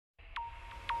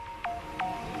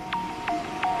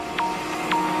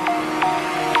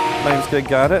My name's Greg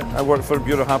Garrett. I work for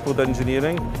Bureau Happold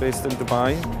Engineering, based in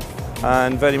Dubai,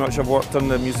 and very much I've worked on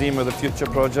the Museum of the Future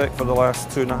project for the last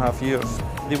 2.5 years.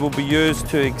 They will be used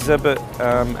to exhibit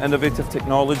innovative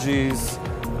technologies,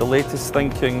 the latest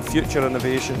thinking, future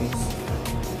innovations.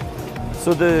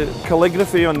 So the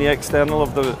calligraphy on the external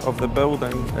of the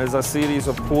building is a series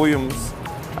of poems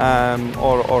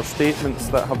or statements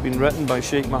that have been written by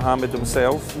Sheikh Mohammed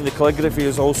himself. And the calligraphy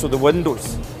is also the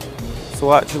windows.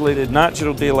 So actually the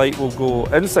natural daylight will go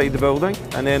inside the building,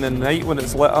 and then at night when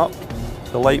it's lit up,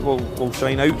 the light will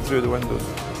shine out through the windows.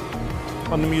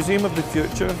 On the Museum of the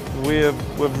Future,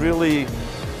 we've really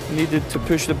needed to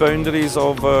push the boundaries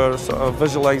of our sort of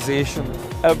visualization.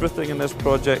 Everything in this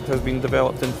project has been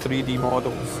developed in 3D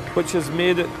models, which has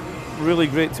made it really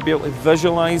great to be able to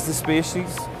visualize the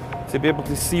spaces, to be able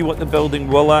to see what the building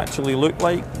will actually look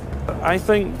like. I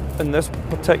think in this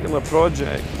particular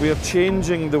project, we are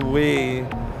changing the way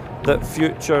that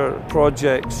future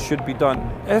projects should be done.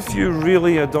 If you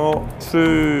really adopt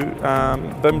true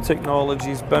BIM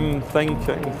technologies, BIM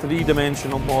thinking,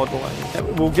 three-dimensional modelling,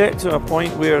 it will get to a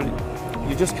point where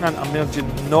you just can't imagine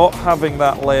not having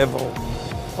that level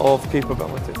of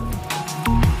capability.